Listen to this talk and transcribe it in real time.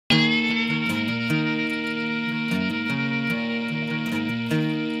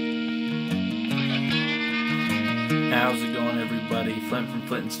Flint from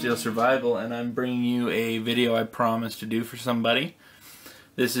Flint and Steel Survival, and I'm bringing you a video I promised to do for somebody.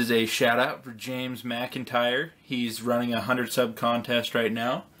 This is a shout out for James McIntyre. He's running a 100 sub contest right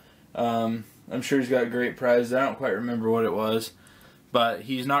now. I'm sure he's got great prizes. I don't quite remember what it was, but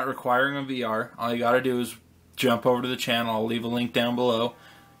he's not requiring a VR. All you gotta do is jump over to the channel. I'll leave a link down below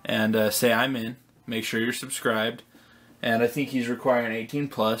and say I'm in. Make sure you're subscribed. And I think he's requiring 18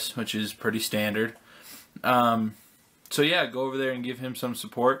 plus, which is pretty standard. So yeah, go over there and give him some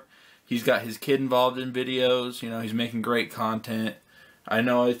support. He's got his kid involved in videos. You know, he's making great content. I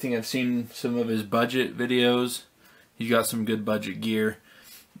think I've seen some of his budget videos. He's got some good budget gear.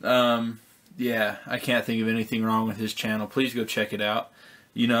 Yeah, I can't think of anything wrong with his channel. Please go check it out.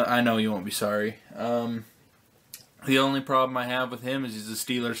 I know you won't be sorry. The only problem I have with him is he's a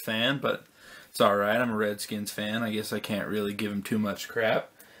Steelers fan, but it's alright. I'm a Redskins fan. I guess I can't really give him too much crap.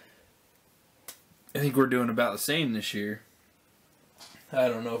 I think we're doing about the same this year. I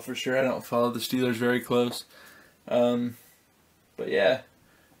don't know for sure. I don't follow the Steelers very close. But yeah,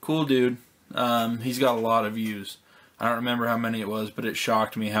 cool dude. He's got a lot of views. I don't remember how many it was, but it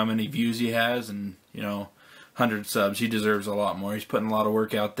shocked me how many views he has, and 100 subs. He deserves a lot more. He's putting a lot of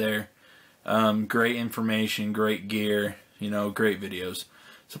work out there. Great information, great gear, great videos.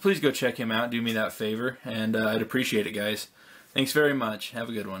 So please go check him out. Do me that favor, and I'd appreciate it, guys. Thanks very much. Have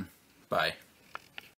a good one. Bye.